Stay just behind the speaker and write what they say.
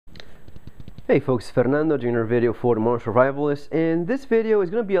Hey folks, Fernando doing a video for the Modern Survivalist, and this video is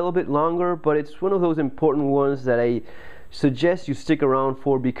going to be a little bit longer, but it's one of those important ones that I suggest you stick around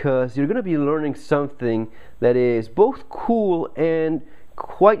for because you're going to be learning something that is both cool and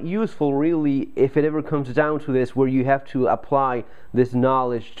quite useful, really, if it ever comes down to this, where you have to apply this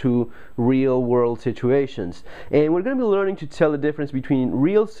knowledge to real world situations. And we're going to be learning to tell the difference between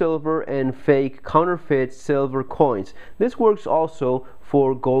real silver and fake counterfeit silver coins. This works also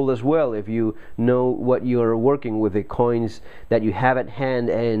for gold as well, if you know what you're working with, the coins that you have at hand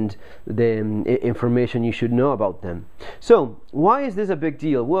and the information you should know about them. So why is this a big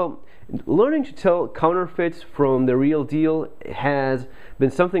deal? Well, learning to tell counterfeits from the real deal has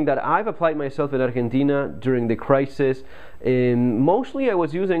been something that I've applied myself in Argentina during the crisis. Mostly I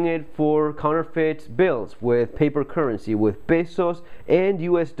was using it for counterfeit bills with paper currency, with pesos and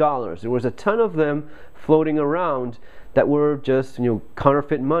US dollars. There was a ton of them floating around that were just,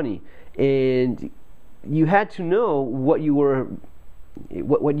 counterfeit money, and you had to know what you were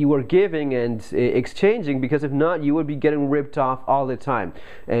giving and exchanging, because if not, you would be getting ripped off all the time.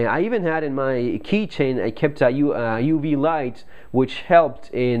 And I even had in my keychain, I kept a UV light, which helped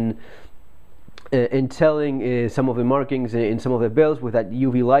in telling some of the markings in some of the bills. With that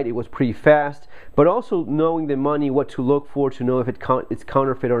UV light, it was pretty fast, but also knowing the money, what to look for to know if it's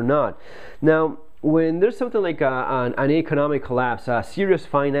counterfeit or not. Now, when there's something like an economic collapse, a serious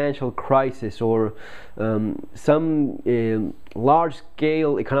financial crisis, or some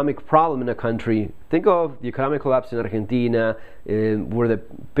large-scale economic problem in a country, think of the economic collapse in Argentina, where the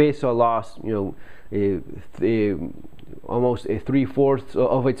peso lost, almost 3/4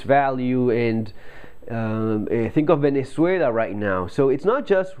 of its value, and think of Venezuela right now. So it's not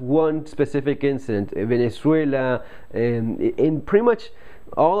just one specific incident. Venezuela, in pretty much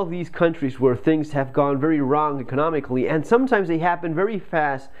all of these countries where things have gone very wrong economically, and sometimes they happen very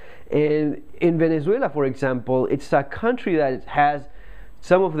fast. And in Venezuela, for example, it's a country that has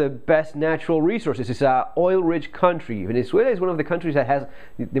some of the best natural resources. It's an oil-rich country. Venezuela is one of the countries that has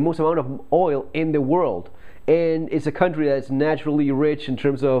the most amount of oil in the world. And it's a country that's naturally rich in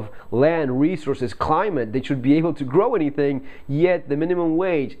terms of land, resources, climate. They should be able to grow anything, yet the minimum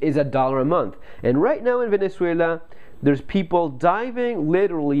wage is $1 a month. And right now in Venezuela, there's people diving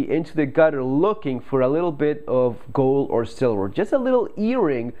literally into the gutter looking for a little bit of gold or silver. Just a little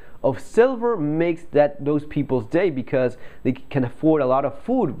earring of silver makes those people's day, because they can afford a lot of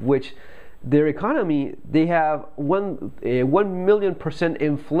food, which their economy, they have 1,000,000%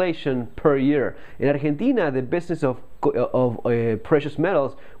 inflation per year. In Argentina, the business of precious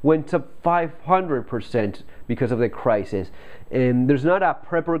metals went up 500% because of the crisis. And there's not a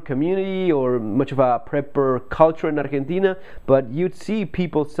prepper community or much of a prepper culture in Argentina, but you'd see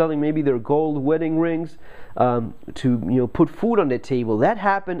people selling maybe their gold wedding rings to put food on the table. That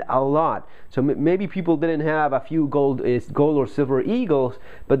happened a lot. So maybe people didn't have a few gold or silver eagles,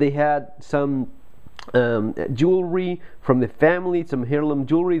 but they had some jewelry from the family, some heirloom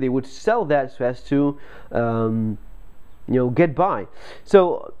jewelry. They would sell that so as to get by.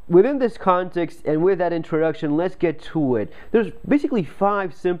 So within this context and with that introduction, let's get to it. There's basically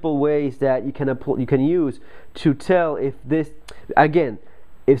 5 simple ways that you can use to tell if this, again,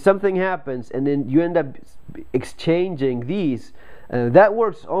 if something happens and then you end up exchanging these, that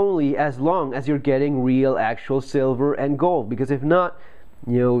works only as long as you're getting real actual silver and gold, because if not,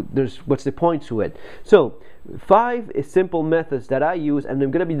 what's the point to it? So 5 simple methods that I use, and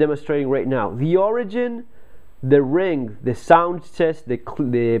I'm going to be demonstrating right now. The origin, the ring, the sound test, the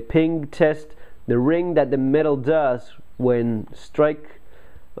ping test, the ring that the metal does when strike,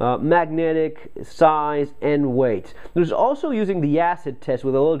 magnetic, size, and weight. There's also using the acid test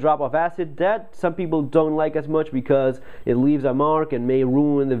with a little drop of acid. That some people don't like as much because it leaves a mark and may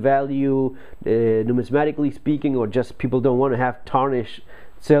ruin the value, numismatically speaking, or just people don't want to have tarnished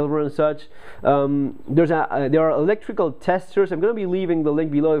silver and such. There are electrical testers. I'm going to be leaving the link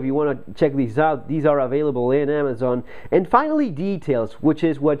below if you want to check these out. These are available in Amazon. And finally, details, which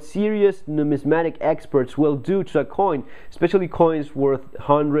is what serious numismatic experts will do to a coin, especially coins worth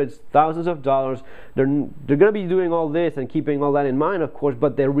hundreds, thousands of dollars. They're going to be doing all this and keeping all that in mind, of course,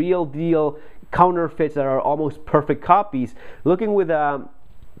 but the real deal counterfeits that are almost perfect copies, looking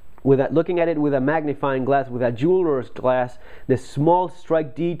at it with a magnifying glass, with a jeweler's glass, the small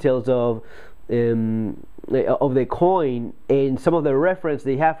strike details of the coin and some of the reference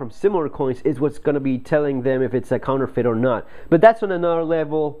they have from similar coins is what's going to be telling them if it's a counterfeit or not. But that's on another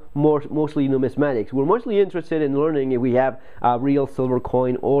level, mostly numismatics. We're mostly interested in learning if we have a real silver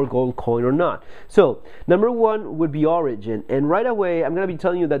coin or gold coin or not. So number 1 would be origin, and right away I'm going to be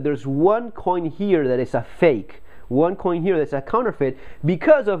telling you that there's one coin here that is a fake, one coin here that's a counterfeit,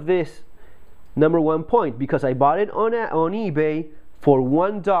 because of this Number 1 point, because I bought it on eBay for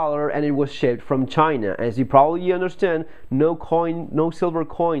 $1 and it was shipped from China. As you probably understand, no silver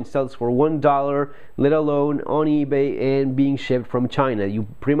coin sells for $1, let alone on eBay and being shipped from China. You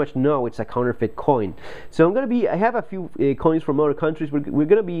pretty much know it's a counterfeit coin. So I have a few coins from other countries. We're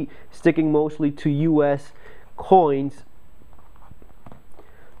gonna be sticking mostly to US coins,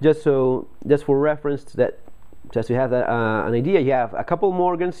 just for reference to that. Just to have an idea, you have a couple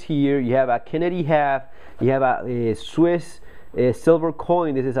Morgans here, you have a Kennedy half, you have a Swiss silver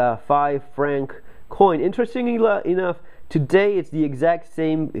coin. This is a 5 franc coin. Interestingly enough, today it's the exact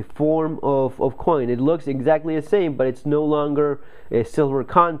same form of coin. It looks exactly the same, but it's no longer silver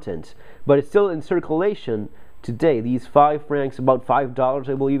content, but it's still in circulation today. These 5 francs, about $5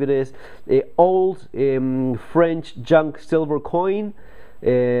 I believe it is, old French junk silver coin.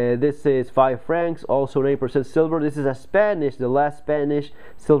 This is 5 francs, also 9% silver. This is the last Spanish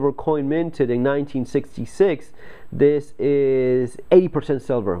silver coin minted in 1966. This is 80%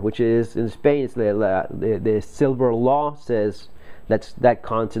 silver, which is, in Spain, it's the silver law says that's that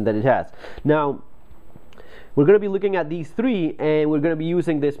content that it has. Now, we're going to be looking at these 3, and we're going to be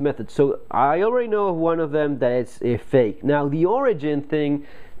using this method. So I already know of one of them that is fake. Now, the origin thing,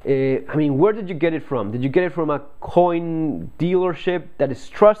 I mean, where did you get it from? Did you get it from a coin dealership that is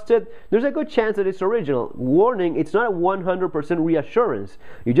trusted? There's a good chance that it's original. Warning, it's not a 100% reassurance.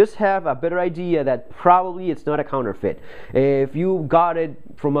 You just have a better idea that probably it's not a counterfeit. If you got it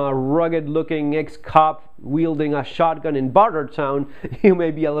from a rugged looking ex-cop wielding a shotgun in Bartertown, you may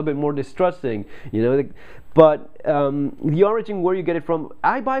be a little bit more distrusting, you know. But the origin, where you get it from,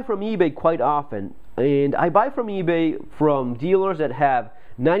 I buy from eBay quite often, and I buy from eBay from dealers that have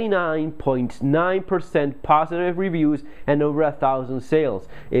 99.9% positive reviews and over 1,000 sales.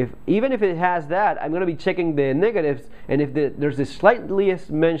 Even if it has that, I'm going to be checking the negatives, and if there's the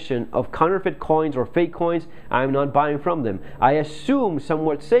slightest mention of counterfeit coins or fake coins, I'm not buying from them. I assume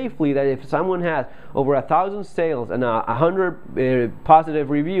somewhat safely that if someone has over 1,000 sales and 100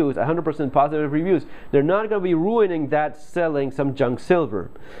 positive reviews, 100% positive reviews, they're not going to be ruining that selling some junk silver,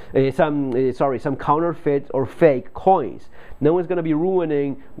 some counterfeit or fake coins. No one's going to be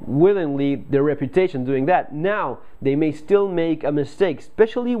ruining willingly their reputation doing that. Now, they may still make a mistake,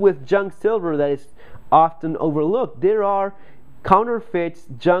 especially with junk silver that is often overlooked. There are counterfeits,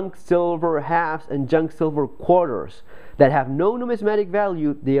 junk silver halves and junk silver quarters that have no numismatic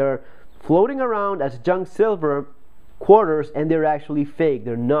value. They are floating around as junk silver quarters, and they're actually fake.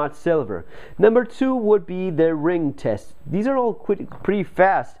 They're not silver. Number 2 would be the ring test. These are all pretty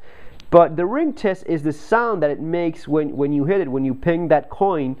fast. But the ring test is the sound that it makes when you hit it, when you ping that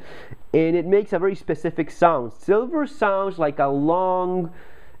coin, and it makes a very specific sound. Silver sounds like a long,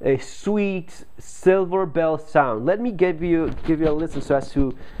 sweet silver bell sound. Let me give you a listen so as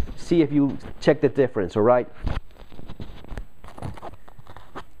to see if you check the difference, all right?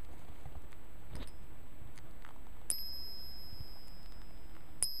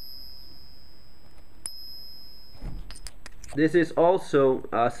 This is also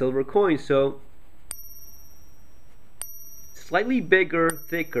a silver coin, so slightly bigger,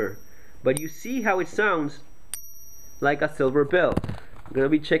 thicker, but you see how it sounds like a silver bell. I'm gonna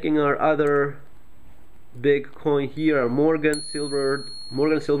be checking our other big coin here, our Morgan silver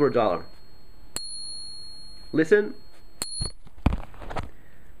dollar. Listen.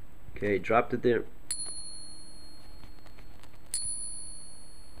 Okay, dropped it there.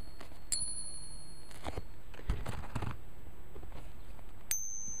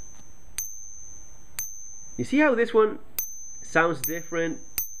 You see how this one sounds different?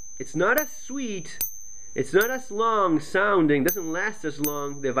 It's not as sweet, it's not as long sounding, doesn't last as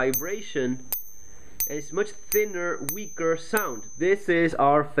long, the vibration, and it's much thinner, weaker sound. This is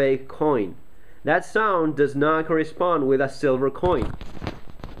our fake coin. That sound does not correspond with a silver coin.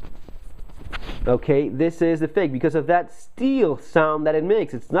 Okay, this is the fake because of that steel sound that it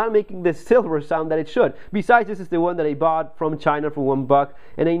makes. It's not making the silver sound that it should. Besides, this is the one that I bought from China for $1,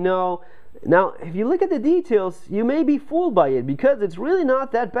 and I know. Now, if you look at the details, you may be fooled by it because it's really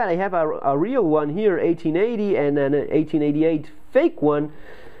not that bad. I have a real one here, 1880, and an 1888 fake one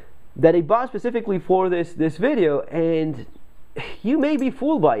that I bought specifically for this video, and you may be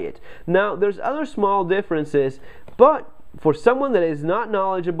fooled by it. Now, there's other small differences, but for someone that is not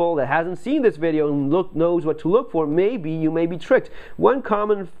knowledgeable, that hasn't seen this video and knows what to look for, maybe you may be tricked. One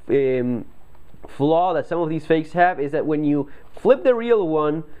common flaw that some of these fakes have is that when you flip the real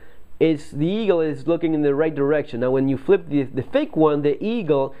one, the eagle is looking in the right direction. Now when you flip the fake one, the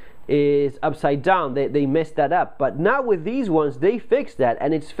eagle is upside down. They messed that up. But now with these ones, they fixed that,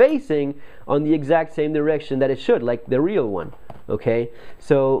 and it's facing on the exact same direction that it should, like the real one. Okay,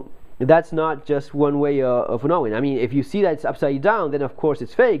 so that's not just one way of knowing. I mean, if you see that it's upside down, then of course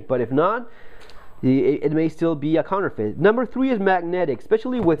it's fake, but if not, it may still be a counterfeit. Number 3 is magnetic,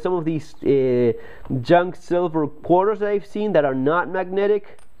 especially with some of these junk silver quarters that I've seen that are not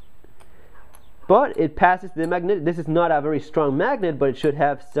magnetic, but it passes the magnet. This is not a very strong magnet, but it should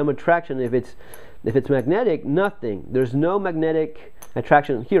have some attraction. If it's magnetic, nothing. There's no magnetic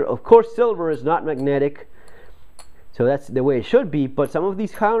attraction here. Of course, silver is not magnetic, so that's the way it should be, but some of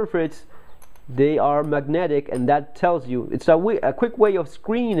these counterfeits, they are magnetic, and that tells you, it's a quick way of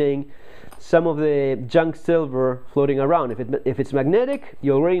screening some of the junk silver floating around. If it's magnetic,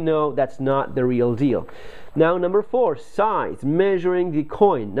 you already know that's not the real deal. Now, number 4, size, measuring the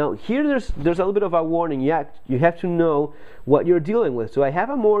coin. Now here there's a little bit of a warning. You have to know what you're dealing with. So I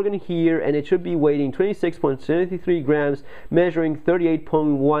have a Morgan here, and it should be weighing 26.73 grams, measuring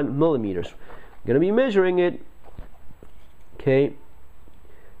 38.1 millimeters. I'm gonna be measuring it. Okay,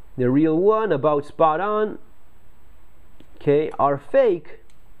 the real one about spot on. Okay, our fake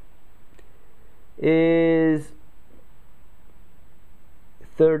is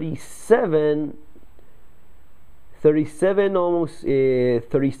 37, almost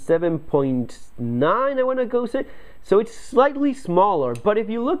 37.9, I want to go say. So it's slightly smaller, but if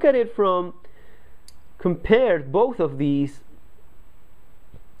you look at it from compared both of these,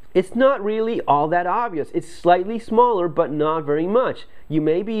 it's not really all that obvious. It's slightly smaller, but not very much. You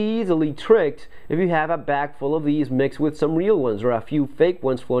may be easily tricked if you have a bag full of these mixed with some real ones or a few fake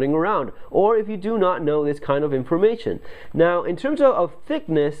ones floating around, or if you do not know this kind of information. Now, in terms of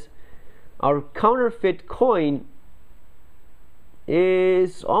thickness, our counterfeit coin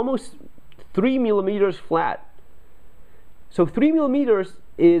is almost 3 millimeters flat. So 3 millimeters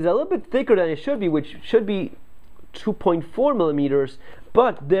is a little bit thicker than it should be, which should be 2.4 millimeters,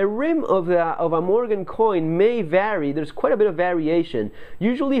 but the rim of a Morgan coin may vary. There's quite a bit of variation.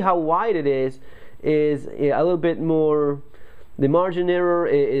 Usually how wide it is a little bit more, the margin error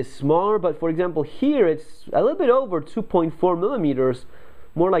is smaller, but for example here it's a little bit over 2.4 millimeters,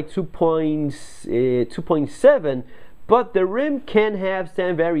 more like 2.7, but the rim can have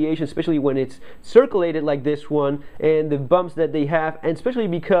some variation, especially when it's circulated like this one, and the bumps that they have, and especially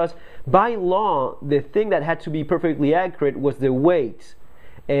because by law the thing that had to be perfectly accurate was the weight,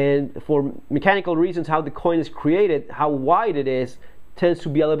 and for mechanical reasons how the coin is created, how wide it is tends to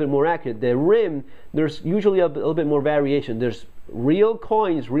be a little bit more accurate. The rim, there's usually a little bit more variation. There's real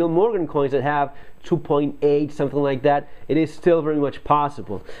coins, real Morgan coins that have 2.8, something like that. It is still very much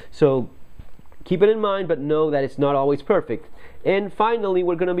possible. So keep it in mind, but know that it's not always perfect. And finally,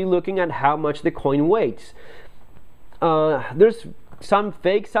 we're going to be looking at how much the coin weighs. There's some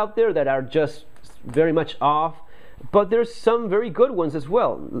fakes out there that are just very much off, but there's some very good ones as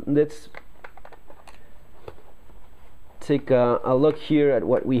well. Let's take a look here at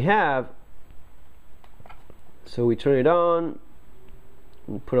what we have. So we turn it on,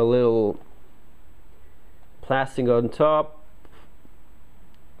 we put a little plastic on top,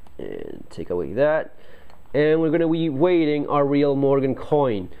 and take away that, and we're going to be weighting our real Morgan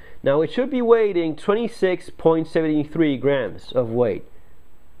coin. Now it should be weighing 26.73 grams of weight,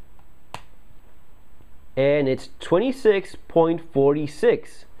 and it's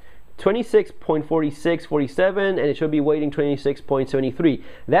 26.46, 47, and it should be weighing 26.73.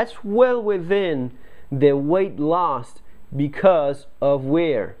 That's well within the weight lost because of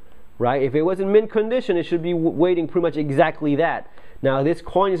wear, right? If it was in mint condition, it should be weighing pretty much exactly that. Now this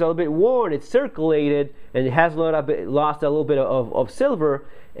coin is a little bit worn, it's circulated, and it has lost a little bit of silver,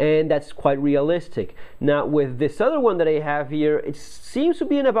 and that's quite realistic. Now with this other one that I have here, it seems to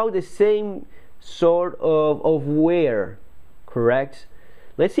be in about the same sort of wear, correct?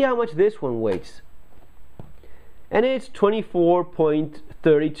 Let's see how much this one weighs. And it's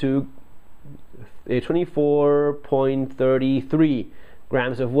 24.33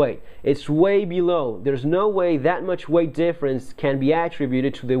 grams of weight. It's way below. There's no way that much weight difference can be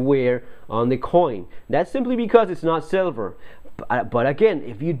attributed to the wear on the coin. That's simply because it's not silver. But again,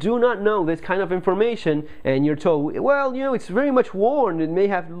 if you do not know this kind of information and you're told, well, you know, it's very much worn, it may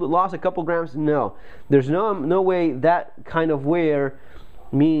have lost a couple grams, no. There's no way that kind of wear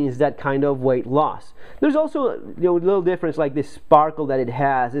means that kind of weight loss. There's also, you know, a little difference, like this sparkle that it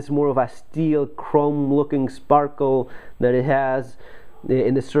has. It's more of a steel chrome looking sparkle that it has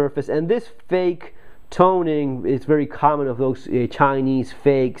in the surface, and this fake toning is very common of those Chinese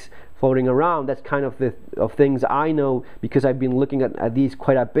fakes floating around. That's kind of things I know because I've been looking at these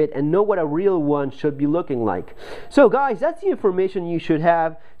quite a bit and know what a real one should be looking like. So guys, that's the information you should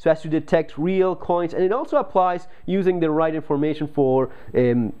have so as to detect real coins, and it also applies using the right information for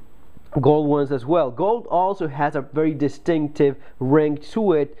gold ones as well. Gold also has a very distinctive ring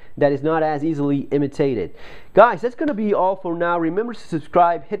to it that is not as easily imitated. Guys, that's going to be all for now. Remember to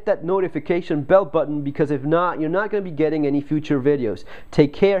subscribe, hit that notification bell button, because if not, you're not going to be getting any future videos.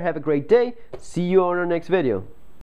 Take care, have a great day, see you on our next video.